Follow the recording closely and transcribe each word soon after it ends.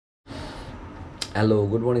Hello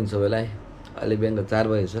good morning सबैलाई। अहिले बिहानको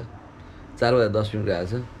 4 बजेछ, 4:10 आएको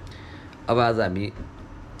छ। अब आज हामी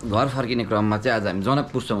घर फर्किने क्रममा चाहिँ आज हामी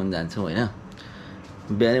जनकपुरसम्म जान्छौँ होइन।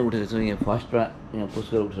 बिहानै उठेको छौँ, यहाँ फर्स्टमा यहाँ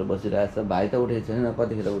पुस्कर उठेर बसिरहेको छ। भाइ त उठेको छैन,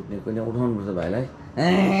 कतिखेर उठ्ने कुनै उठाउनु पर्छ भाइलाई।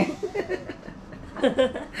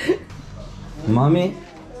 मम्मी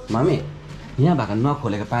मम्मी यहाँ भएको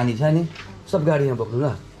नखोलेको पानी छ नि, सब गाडीमा बोक्नु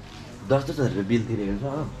ल। 10,000 रुपियाँ बिल तिरेको छ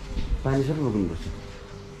हो, पानी सबै बोक्नुपर्छ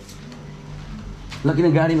ल,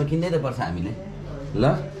 किन गाडीमा किन्दै त पर्छ हामीले ल।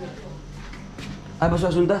 अब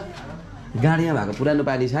सुन त, गाडीमा भएको पुरानो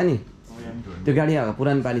पानी छ नि, त्यो गाडीमा भएको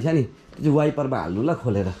पुरानो पानी छ नि, त्यो चाहिँ वाइपरमा हाल्नु ल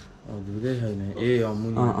खोलेर।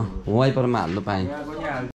 वाइपरमा हाल्नु पाएँ।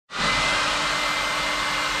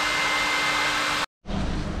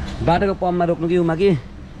 बाटोको पम्पमा रोक्नु कि उमा कि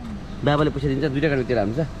बाबाले पैसा दिन्छ, 2टा गाडी तिर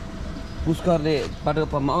हुन्छ। पुस्करले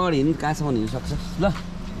बाटोको पम्पमा अगाडि हिँड्नु, कहाँसम्म हिँड्नु सक्छ ल।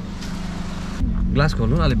 ग्लास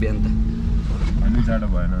खोल्नु अहिले बिहान त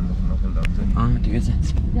ठिकै छ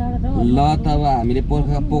ल। तब हामीले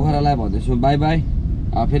पोखरालाई भन्दैछौँ बाई बाई।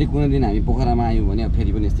 फेरि कुनै दिन हामी पोखरामा आयौँ भने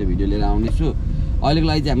फेरि पनि यस्तो भिडियो लिएर आउनेछु। अहिलेको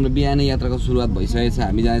लागि चाहिँ हाम्रो बिहानै यात्राको सुरुवात भइसकेको छ।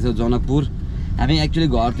 हामी जाँदैछौँ जनकपुर। हामी एक्चुअली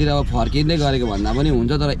घरतिर अब फर्किँदै गरेको भन्दा पनि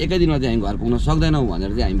हुन्छ, तर एकै दिनमा चाहिँ हामी घर पुग्न सक्दैनौँ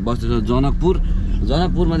भनेर चाहिँ हामी बस्दैछौँ जनकपुर।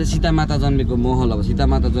 जनकपुरमा चाहिँ सीता माता जन्मेको महल, अब सीता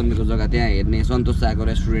माता जन्मेको जग्गा त्यहाँ हेर्ने, सन्तोष शाहको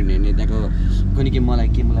रेस्टुरेन्ट हेर्ने, त्यहाँको कुनै मलाई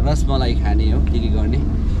रसमलाई खाने हो, के गर्ने।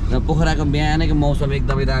 र पोखराको बिहानैको मौसम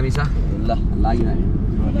एकदमै दामी छ ल। लाग्यो हामी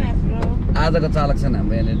आजको चालक छन्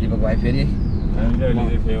हाम्रो यहाँनिर दिपक भाइ। फेरि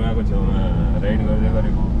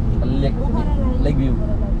लेक भ्यू,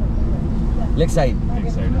 लेक साइड।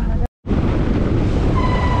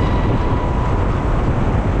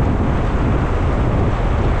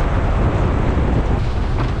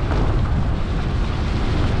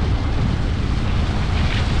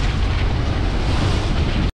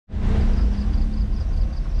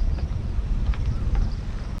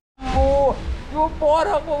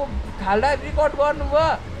 परको खाल्डा रिकर्ड गर्नुभयो,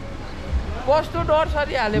 कस्तो डर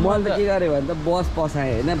सरिहाल्यो। मैले त के गरेँ भने त बस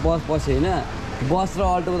पसाएँ होइन, बस पसेँ होइन। बस र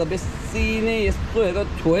अल्टोको त बेसी नै यस्तो हेरेर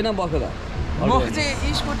छोएन बसेर। म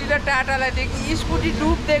चाहिँ स्कुटी र टाटालाई देखेँ, स्कुटी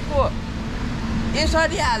डुब्देको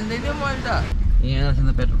यसरी हाल्दैन मैले त। यहाँ त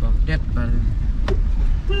पेट्रोल पम्प ट्याप पार्दैन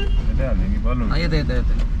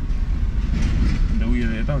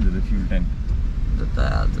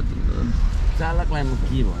चालकलाई म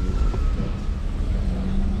के भन्नु।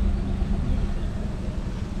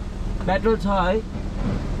 पेट्रोल छ है,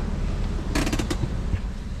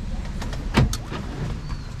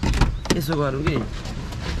 यसो गरौँ कि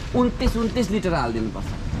 29 लिटर हालिदिनु पर्छ।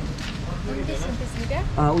 29 लिटर?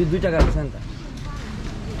 उयो 2टा गाडी छ नि त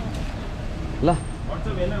ल।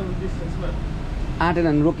 आँटेन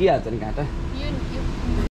भने रोकिहाल्छ नि घाटा।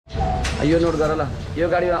 यो नोट गर ल, यो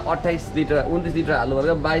गाडीमा 28 लिटर 29 लिटर हाल्नु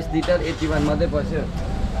पर्छ। 22 लिटर 81 मात्रै पस्यो।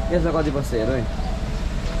 यसमा कति पस्छ हेर है।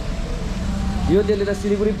 यो त्यसले त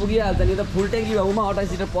सिलगढी पुगिहाल्छ नि त, फुल ट्याङ्की भाउमा 28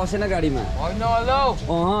 लिटर पसेन गाडीमा। होइन होला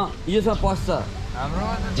योसँग पस्छ,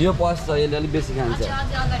 यो पस्छ, यसले अलिक बेसी खान्छ।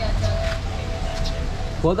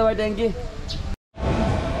 खोल त भाइ ट्याङ्की,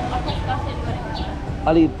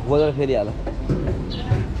 अलिक खोलेर फेरि हाल।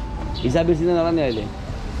 हिसाब बिर्सिँदैन होला नि अहिले।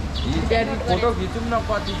 फोटो खिचौँ न,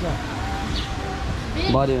 कति छ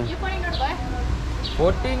बढ्यो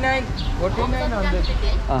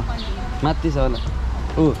 4900 माथि छ होला।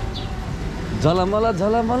 झलमल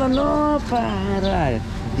झलमल नपाएर आयो।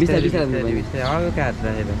 बिस्तारै हल्का हात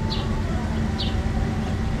राखेर।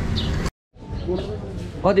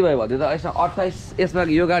 कति भयो भन्यो त यसमा 28। यसमा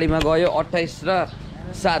यो गाडीमा गयो 28 र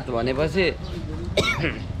 7 भनेपछि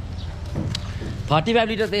 35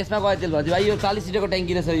 लिटर त यसमा गयो तेल भन्छ भाइ। यो 40 लिटरको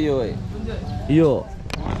ट्याङ्की रहेछ।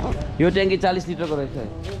 यो ट्याङ्की 40 लिटरको रहेछ।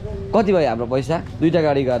 कति भयो हाम्रो पैसा 2टा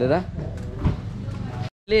गाडी गरेर?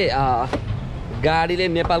 गाडीले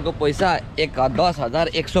नेपालको पैसा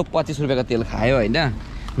 10,125 रुपियाँको तेल खायो होइन।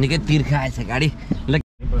 निकै तिर्खा आएछ गाडी।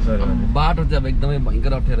 बाटो चाहिँ अब एकदमै भयङ्कर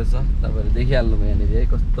अप्ठ्यारो छ, तपाईँहरू देखिहाल्नुभयो यहाँनिर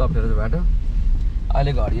कस्तो अप्ठ्यारो छ बाटो। अहिले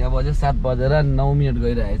घडीमा बज्यो 7:09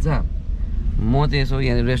 गइरहेछ। म चाहिँ यसो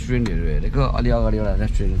यहाँनिर रेस्टुरेन्टहरू हेरेको, अलि अगाडि एउटा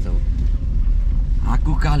रेस्टुरेन्ट छ,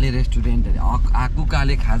 हाकुकाले रेस्टुरेन्ट,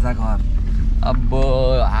 हाकुकाले खाजा घर। अब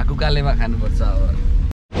हाकुकालेमा खानुपर्छ अब।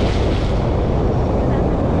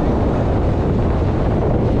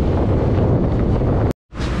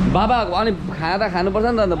 बाबा अनि खाना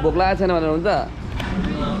खानुपर्छ नि त, अन्त भोक लागेको छैन भनेर हुन्छ।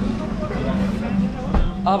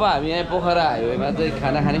 अब हामी यहाँ पोखरा हाइवेमा चाहिँ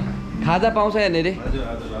खाना खाने, खाजा पाउँछ यहाँनिर?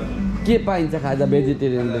 के पाइन्छ खाजा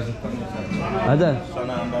भेजिटेरियन? हजुर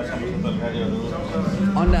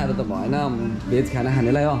अन्डाहरू त भएन, भेज खाना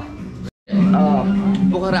खानेलाई हो।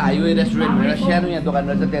 पोखरा हाइवे रेस्टुरेन्ट भनेर सानो यहाँ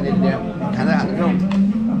दोकान रहेछ, त्यहाँनिर खाना खान्छौँ।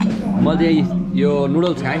 मैले यो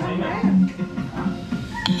नुडल्स खाएँ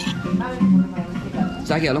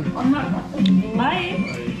साकिहालौँ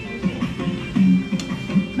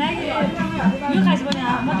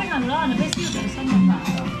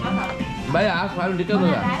भाइ हाफ खानु टिक्क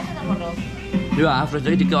यो हाफ रहेछ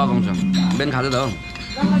कि टिक्क अगाउँछ बिहान खाँदै त हो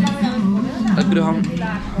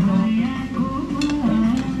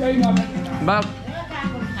बा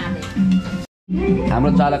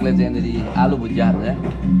हाम्रो चालकले चाहिँ यहाँनिर आलु भुजिया खान्छ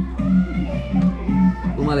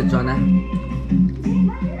उमाले चना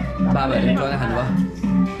बाबाहरूले चना खानुभयो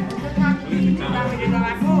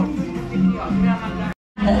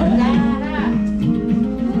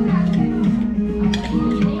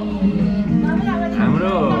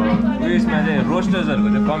हाम्रो उयसमा चाहिँ रोस्टर्सहरूको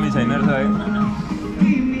चाहिँ कमी छैन रहेछ है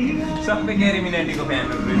सबै क्यारिमिनाटीको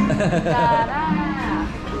फ्यानहरू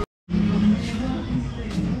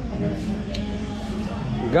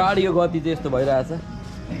गाडीको गति चाहिँ यस्तो भइरहेछ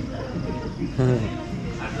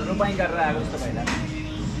रोपाइँ गरेर आएको जस्तो भइरहेको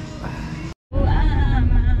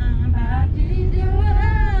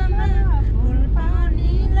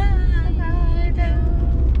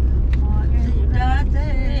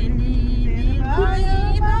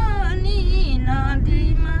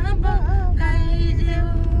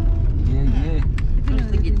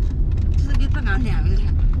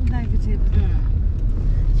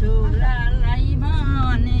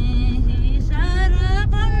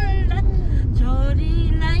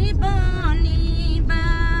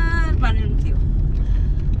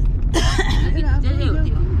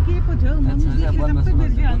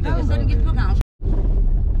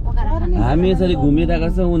हामी यसरी घुमिरहेको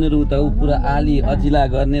छौँ उनीहरू उता पुरा आली अजिला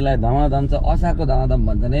गर्नेलाई धमाधम छ असारको धमाधम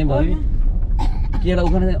भन्छ नै भयो केटा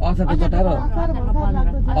उखान असारको चटार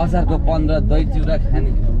असारको 15 दही चिउरा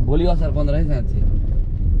खाने भोलि असार 15 है साँच्ची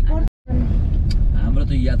हाम्रो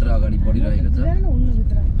त यात्रा अगाडि बढिरहेको छ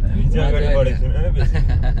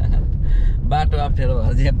बाटो अप्ठ्यारो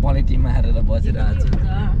भएर चाहिँ पलेटी मारेर बसिरहेको छ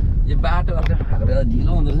यो बाटो अप्ठ्यारो भएको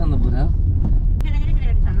ढिलो हुँदो रहेछ नि त पुरा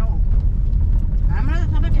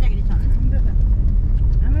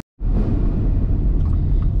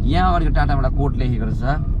यहाँ अगाडिको टाटाबाट कोट लेखेको रहेछ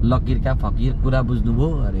लकिरका फकिर कुरा बुझ्नुभयो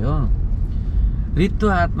अरे हो रित्तो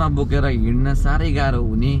हातमा बोकेर हिँड्न साह्रै गाह्रो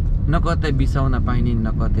हुने न कतै बिसाउन पाइने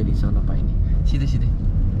न कतै रिसाउन पाइने सिधै सिधै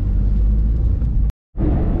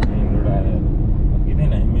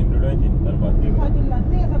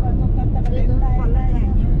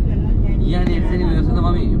यहाँनिर चाहिँ उयो छ त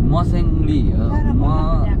मम्मी मसेङ्ली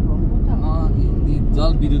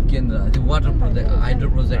जल विद्युत केन्द्र वाटर प्रोजेक्ट हाइड्रो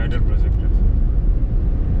प्रोजेक्ट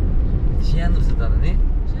सानो छ तर नि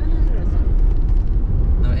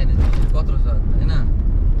कत्रो छ होइन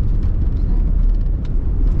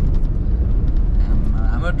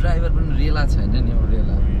हाम्रो ड्राइभर पनि रेला छैन नि हाम्रो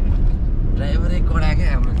रेला ड्राइभरै कडा क्या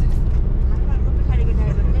हाम्रो चाहिँ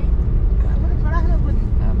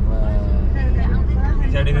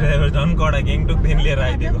पछाडिको ड्राइभर झन् कडा गेङटोकदेखि लिएर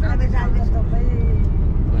आइदिएको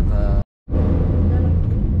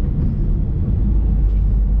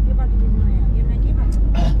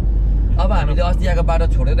अब हामीले अस्ति आएको बाटो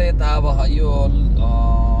छोडेर यता अब यो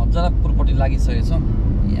जनकपुरपट्टि लागिसकेको छौँ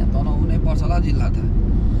यहाँ तनाउ नै पर्छ होला जिल्ला त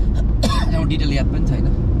यहाँ डिटेल याद पनि छैन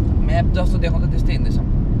म्याप जस्तो देखाउँछ त्यस्तै हिँड्दैछौँ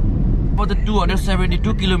अब त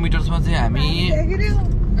 272 किलोमिटर्समा चाहिँ हामी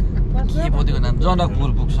के बोधेको नाम जनकपुर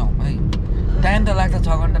पुग्छौँ है टाइम त लाग्छ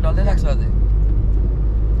 6 घन्टा डल्लै लाग्छ अझै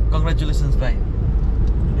कङ्ग्रेचुलेसन्स भाइ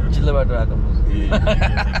जिल्ला बाटो आएको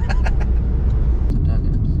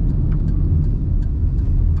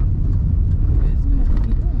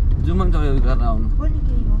जुमङ तपाईँ गर्न आउनु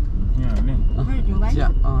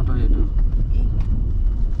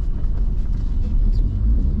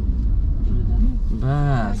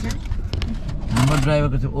बस हाम्रो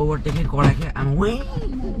ड्राइभरको चाहिँ ओभरटेकै कडा क्या आमा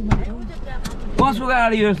कसको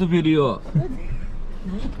गाडी हो यस्तो फेरि यो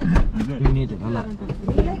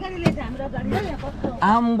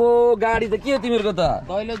आम्बो गाडी त के हो तिमीहरूको त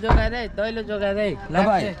दैलो जोगाइदै ल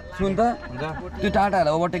भाइ सुन त त्यो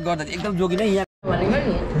टाटाहरूलाई ओभरटेक गर्दा एकदम जोगी नै यहाँ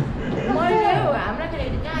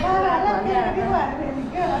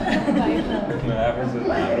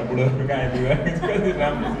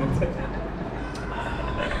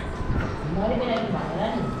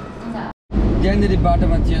त्यहाँनिर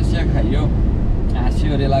बाटोमा चिया खाइयो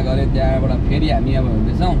हाँस्यो रेला गऱ्यो त्यहाँबाट फेरि हामी अब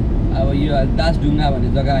हिँड्दैछौँ अब यो दासढुङ्गा भन्ने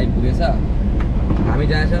जग्गा आइपुगेछ हामी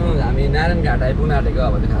जहाँसम्म हामी नारायण घाट आइपुग्न आँटेको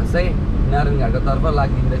अब खासै नारायण घाटको तर्फ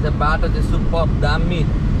लागिँदैछ बाटो चाहिँ सुपर दामी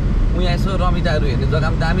उहाँ यसो रमिताहरू हेर्ने जग्गा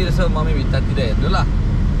पनि दामी रहेछ मम्मी भित्तातिर हेर्नु ल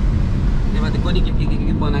त्यहाँमाथि कोही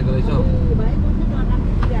के बनाएको रहेछ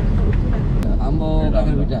आम्बो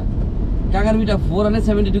काँक्रा भिटा काकरबिटा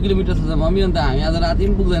 472 किलोमिटर छ मम्मी अन्त हामी आज राति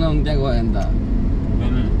पनि पुग्दैनौँ त्यहाँ गयो भने त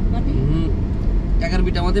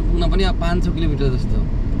काकरबिटा मात्रै पुग्न पनि अब 500 किलोमिटर जस्तो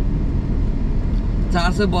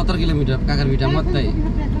 472 किलोमिटर काकरबिटा मात्रै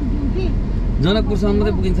जनकपुरसम्म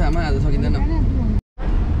मात्रै पुगिन्छ आमा आज सकिँदैन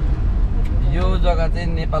यो जग्गा चाहिँ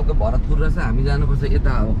नेपालको भरतपुर रहेछ हामी जानुपर्छ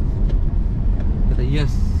यता हो यता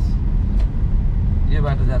यस यो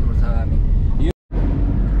बाटो जानुपर्छ हामी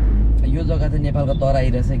यो जग्गा चाहिँ नेपालको तराई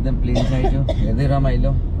रहेछ एकदम प्लेन साइड हो हेर्दै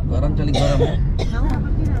रमाइलो गरम चलि गरम हो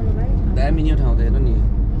दामी यो ठाउँ त हेर्नु नि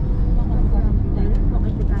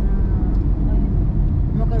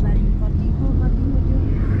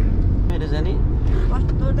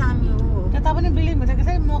त्यता पनि बिल्डिङ भेटेको छ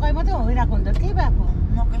मकै मात्रै होइरहेको हुन्छ के भएको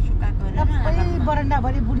मकै सुकाएको सबै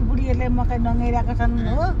बरन्डाभरि बुढीहरूले मकै नङ्गाइरहेका छन्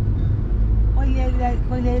हो कहिले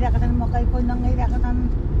आइरहेका छन् मकै कोही नङ्गाइरहेका छन्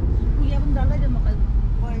उहिले पनि डल्लै मकै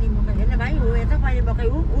पहिले मकै हेर्न भाइ हो यता पहिले मकै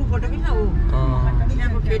हो ऊ फोटो किन हो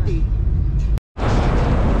यहाँको खेती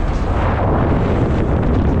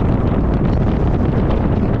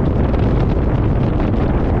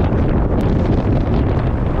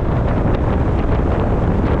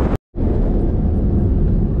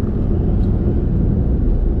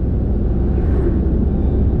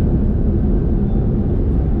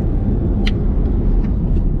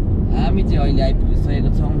अहिले आइपुगिसकेको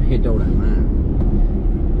छौँ हेटौडामा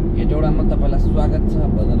तपाईँलाई स्वागत छ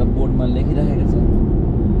भनेर बोर्डमा लेखिरहेको छ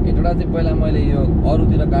हेटौडा चाहिँ पहिला मैले यो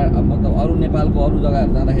अरूतिर मतलब अरू नेपालको अरू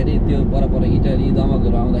जग्गाहरू जाँदाखेरि त्यो पर इटली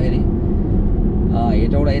दमकहरू आउँदाखेरि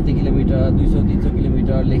हेटौडा यति किलोमिटर 200-300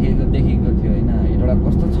 किलोमिटर देखिएको थियो होइन हेटौडा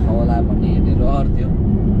कस्तो छ होला भन्ने हेर्ने रहर थियो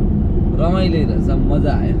रमाइलो रहेछ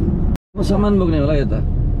मजा आयो सामान बोक्ने होला यो त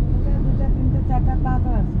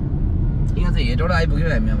यहाँ चाहिँ हेटौडा आइपुग्यो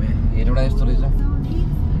हामी अब हेटौडा यस्तो रहेछ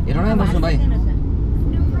हेटौडा बस्नु भाइ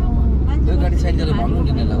त्यो गाडी साइड गरेर भन्नु नि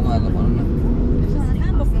उहाँहरूलाई भन्नु न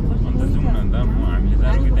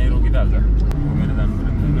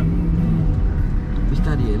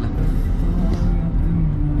बिस्तारी हेर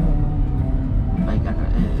भाइ काका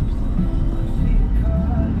हेर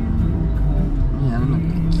न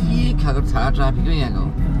के खाएको छ ट्राफिक हो यहाँको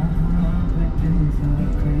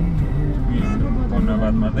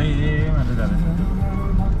धन्यवाद मात्रै जाँदैछ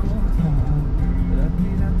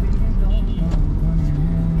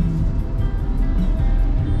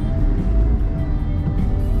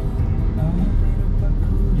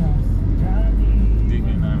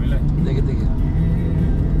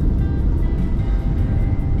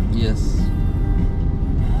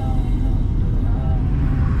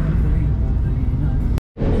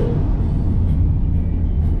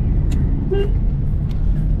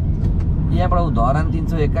यहाँबाट धरान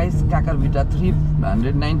 321 काकरबिटा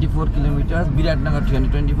 394 किलोमिटर विराटनगर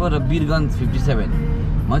 324 र वीरगञ्ज 57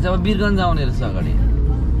 म चाहिँ अब वीरगञ्ज आउने रहेछ अगाडि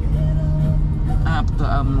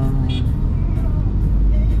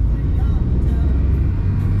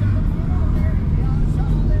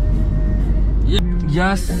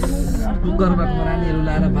यस कुकरमा खरानीहरू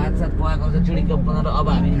लाएर भात सात पकाएको छ चिडिक्क बनाएर अब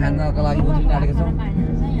हामी खानको लागि उठिन आँटेको छौँ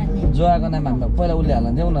जोआको नाम हामी पहिला उसले हाल्न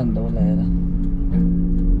देऊ न अन्त उसलाई हेर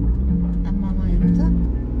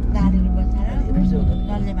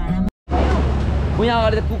यहाँ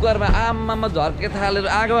अगाडि त कुकरमा आमामा झर्के थालेर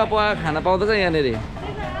आगोमा पकाएको खाना पाउँदैछ यहाँनिर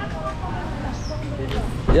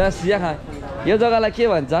यस यहाँ यो जग्गालाई के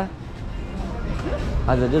भन्छ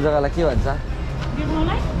हजुर यो जग्गालाई के भन्छ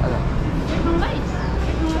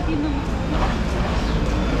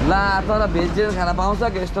ला तर भेज खाना पाउँछ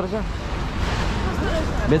कि यस्तो रहेछ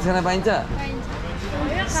भेज खाना पाइन्छ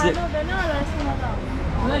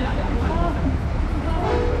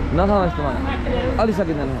नखाउँ यस्तो मलाई अलि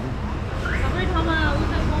सकिँदैन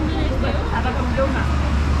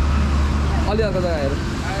अलि अर्को जग्गा हेर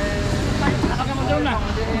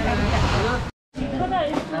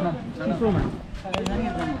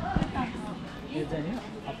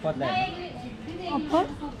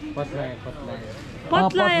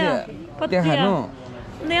कति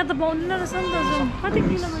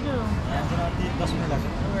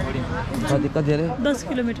अरे 10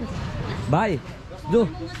 किलोमिटर भाइ जो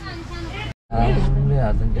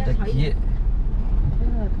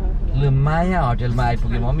माया होटेलमा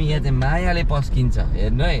आइपुग्यो मम्मी यहाँ चाहिँ मायाले पस्किन्छ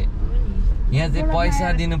हेर्नु है यहाँ चाहिँ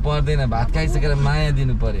पैसा दिनु पर्दैन भात खाइसकेर माया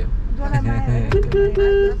दिनु पर्यो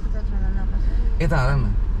यता हाल न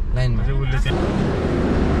लाइनमा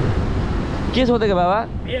के सोधेको बाबा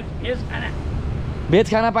भेज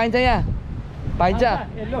खाना पाइन्छ यहाँ पाइन्छ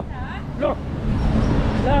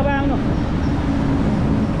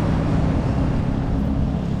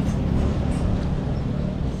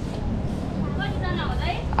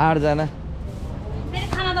आठजना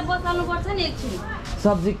खाना त बसाल्नु पर्छ नि एकछिन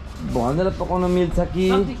सब्जी भनेर पकाउन मिल्छ कि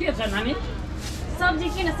सब्जी के छ नानी सब्जी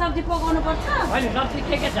किन सब्जी पकाउनु पर्छ हैन सब्जी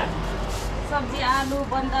के छ सब्जी आलु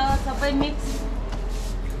बन्द सबै मिक्स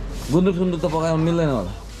गुन्द्रुक सुन्द्रुक त पकाउन मिल्दैन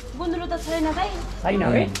होला गुन्द्रुक त छैन दाइ छैन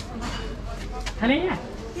है खाने यहाँ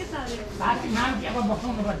बाकी नाम के अब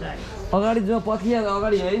बसाउनु पर्छ अगाडि जो पथलिया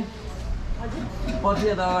अगाडि है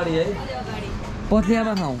पथलिया त अगाडि है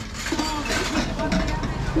पथलियामा खाउँ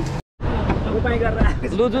उपाय गरेर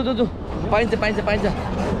लु जु पाइन्छ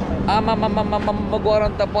आमा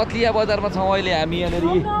गरम त पथलिया बजारमा छौँ अहिले हामी यहाँनिर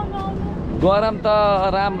गरम त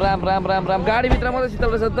राम गाडीभित्र मात्रै शीतल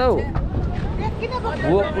रहेछ त हौ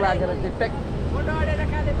भोक लागेर चाहिँ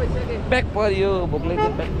प्याक परियो भोकले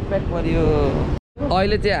चाहिँ प्याक परियो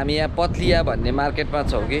अहिले चाहिँ हामी यहाँ पथलिया भन्ने मार्केटमा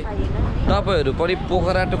छौँ कि तपाईँहरू पनि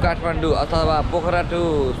पोखरा टु काठमाडौँ अथवा पोखरा टु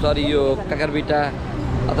यो काकरबिटा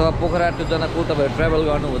अथवा पोखरा टु जनकपुर तपाईँहरू ट्राभल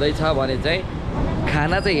गर्नु हुँदैछ भने चाहिँ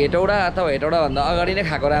खाना चाहिँ हेटौडा अथवा हेटौडाभन्दा अगाडि नै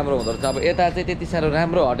खाएको राम्रो हुँदो रहेछ अब यता चाहिँ त्यति साह्रो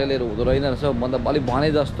राम्रो होटेलहरू हुँदो रहेन रहेछ मतलब अलिक भने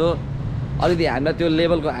जस्तो अलिकति हामीलाई त्यो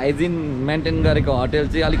लेभलको हाइजिन मेन्टेन गरेको होटेल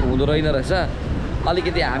चाहिँ अलिक हुँदो रहेन रहेछ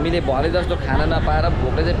अलिकति हामीले भने जस्तो खाना नपाएर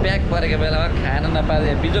भोकले चाहिँ प्याक परेको बेलामा खाना नपाएर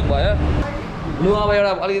बिजोक भयो लु अब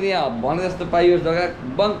एउटा अलिकति यहाँ भने जस्तो पाइयो जग्गा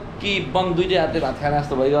बङ दुइटै हातले भात खाना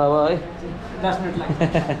जस्तो भइगयो अब है 10 मिनेट लाग्छ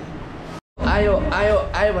आयो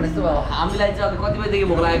भने जस्तो भयो हामीलाई चाहिँ कति बजीदेखि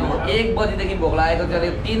भोक लागेको 1 बजीदेखि भोक लागेको थियो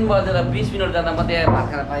अलिक 3 बजेर 20 मिनट जाँदा मात्रै भात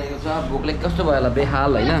खाना पाइएको छ भोकले कस्तो भयो होला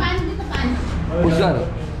बेहाल होइन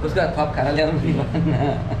उसका थप खाना ल्याउनु के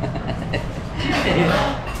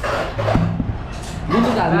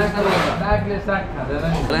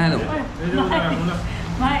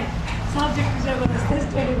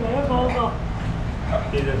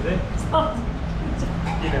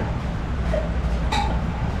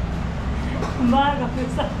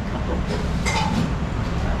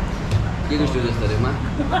कस्तो जस्तो रे मा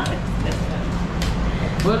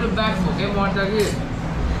बरु ब्याग भोकै मर्छ कि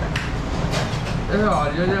यसो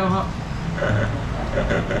हरियो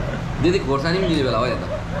दिदी खोर्सानी पनि दिने बेला हो यहाँ त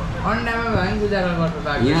अन्डामा भए पनि गुजारा गर्छ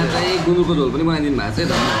ब्याग यहाँ चाहिँ गुन्द्रुकको झोल पनि बनाइदिनु भएको छ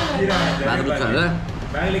त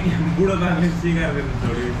बुढो बाघले सिकार गर्नु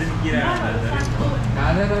छोड्यो किरा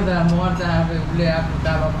खाँदैन त मर्छ आफूले आफ्नो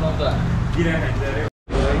दाबा पाउँछ किरा खान्छ अरे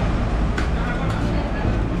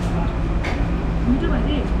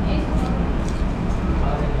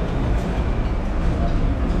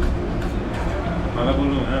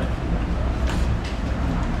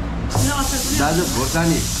दाजु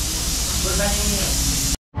खोर्सानी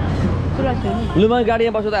लु म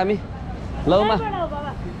गाडीमा बस्छु त हामी ल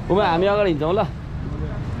उमा हामी अगाडि हिँड्छौँ ल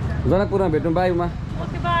जनकपुरमा भेटौँ बाई उमा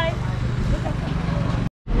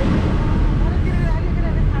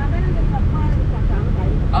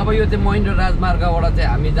अब यो चाहिँ महेन्द्र राजमार्गबाट चाहिँ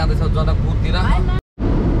हामी जाँदैछौँ जनकपुरतिर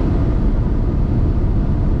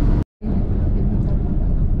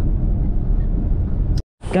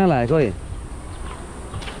कहाँ लागेको है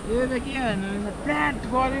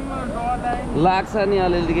लाग्छ नि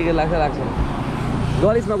अलिअलि के लाग्छ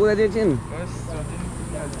गरिसमा कुदाइदिन्छु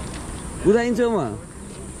कुदाइदिन्छु म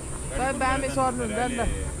दामी सर्नु हुन्छ नि त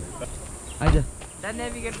आइज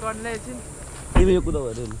नेभिगेट गर्नुले एकछिन तिमी यो कुदाउ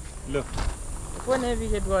हेर्नु ल को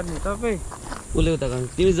नेभिगेट गर्ने तपाईँ उसले उता गर्नु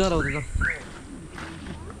तिमी जरा उता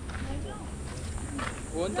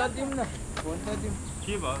फोन त दिउँ न फोन त दिउँ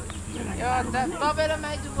के भयो तपाईँ र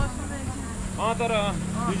माइजू बस्नु तर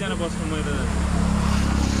दुईजना बस्नु मैले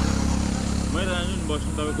जान्छु नि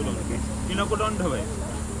बस्नु तपाईँ कुदाउनु किन कुदाउनु त भाइ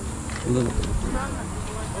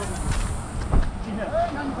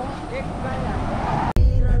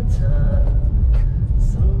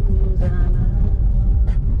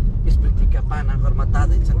स्मृतिका पानाघरमा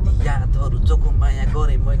ताजै छन् ती यादहरू जोको माया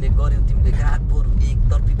गरेँ मैले गर्यो तिमीले घात बरु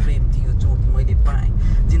एकतर्फी प्रेम थियो जोड मैले पाएँ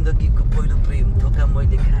जिन्दगीको पहिलो प्रेम धोका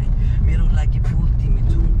मैले खाएँ मेरो लागि फुल तिमी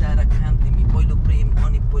झुम्टाएर खान तिमी पहिलो प्रेम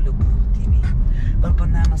अनि पहिलो फुल तिमी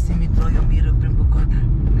कल्पनामा सीमित रह्यो मेरो प्रेमको कथा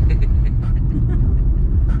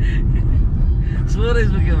स्वरै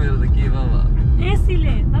सुक्यो मेरो त के बाबा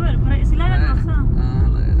एसीले तपाईहरु पुरा एसी लगाएर बस्छ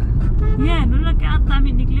यहाँ हेर्नु न क्या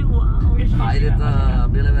दामी निक्ल्यो अहिले त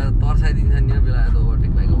बेला बेला तर्साइदिन्छ नि बेला त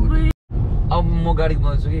ओभरटेक बाइक ओभरटेक अब म गाडी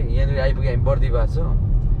कुदाउँछु कि यहाँनिर आइपुग्यो हामी बर्दी भएको छौँ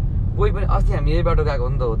कोही पनि अस्ति हामी यही बाटो गएको हो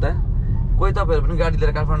नि त हो त कोही तपाईँहरू पनि गाडी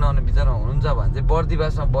लिएर काठमाडौँ आउने विचारमा हुनुहुन्छ भने चाहिँ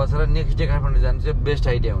बर्दिवासमा बसेर नेक्स्ट डे काठमाडौँ जानु चाहिँ बेस्ट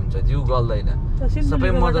आइडिया हुन्छ जिउ गल्दैन सबै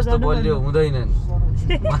म जस्तो बलियो हुँदैनन्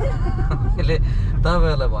मैले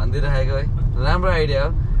तपाईँहरूलाई भनिदिइराखेको है राम्रो आइडिया हो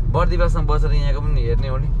बर्दिवासमा बसेर यहाँको पनि हेर्ने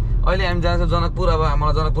हो नि अहिले हामी जान्छौँ जनकपुर अब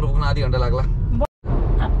मलाई जनकपुर पुग्न आधी घन्टा लाग्ला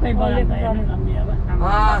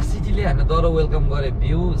सिटीले हामीलाई दरो वेलकम गरे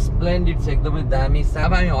भ्यू स्प्लेन्डिड छ एकदमै दामी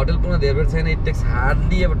अब हामी होटल पुग्न धेरै बेर छैन इट टेक्स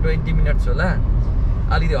हार्डली अब 20 मिनट्स होला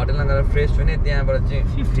अलिकति होटलमा गएर फ्रेस हुने त्यहाँबाट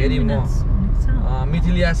चाहिँ फेरि म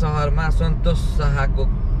मिथिलिया सहरमा सन्तोष शाहको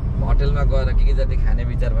होटलमा गएर के जति खाने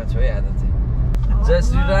विचारमा छु है आज चाहिँ जय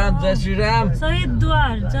श्रीराम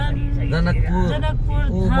शहीदद्वार जनकपुर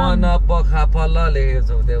उमन पखा फल लेखेको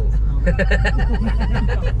छौ त्यो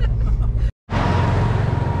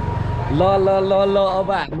ल अब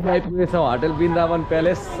हामी आइपुगेछौँ होटल वृन्दावन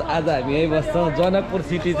प्यालेस आज हामी यहीँ बस्छौँ जनकपुर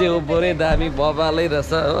सिटी चाहिँ ओभरै दामी बबालै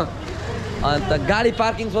रहेछ हो अन्त गाडी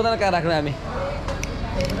पार्किङ सोधेर कहाँ राख्नु हामी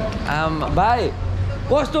भाइ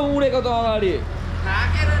कस्तो उडेको त अगाडि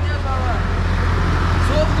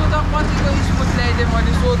सोध्नु त कतिको स्मुथ ल्याइदिएँ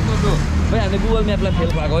मैले सोध्नु लु भाइ हामीले गुगल म्यापलाई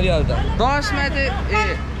फेल भएको नि अहिले त 10मा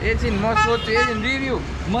चाहिँ एकछिन म सोध्छु एकछिन रिभ्यू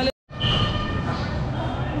मैले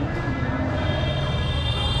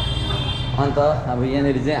अन्त अब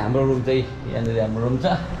यहाँनिर चाहिँ हाम्रो रुम चाहिँ यहाँनिर हाम्रो रुम छ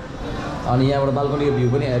अनि यहाँबाट बाल्कनीको भ्यू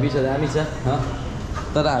पनि हेभी छ दामी छ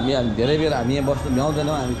तर हामी धेरै बेर हामी यहाँ बस्नु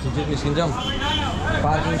भ्याउँदैनौँ हामी छिटो निस्किन्छौँ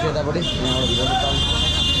पार्किङ छ यतापट्टि यहाँबाट भित्र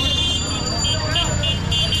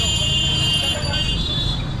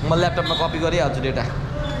म ल्यापटपमा कपी गरिहाल्छु डेटा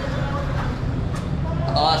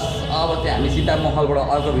हस् अब चाहिँ हामी सीता महलबाट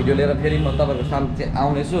अर्को भिडियो लिएर फेरि म तपाईँहरूको सामु चाहिँ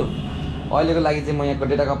आउनेछु अहिलेको लागि चाहिँ म यहाँको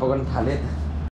डेटा कपी गर्न थालेँ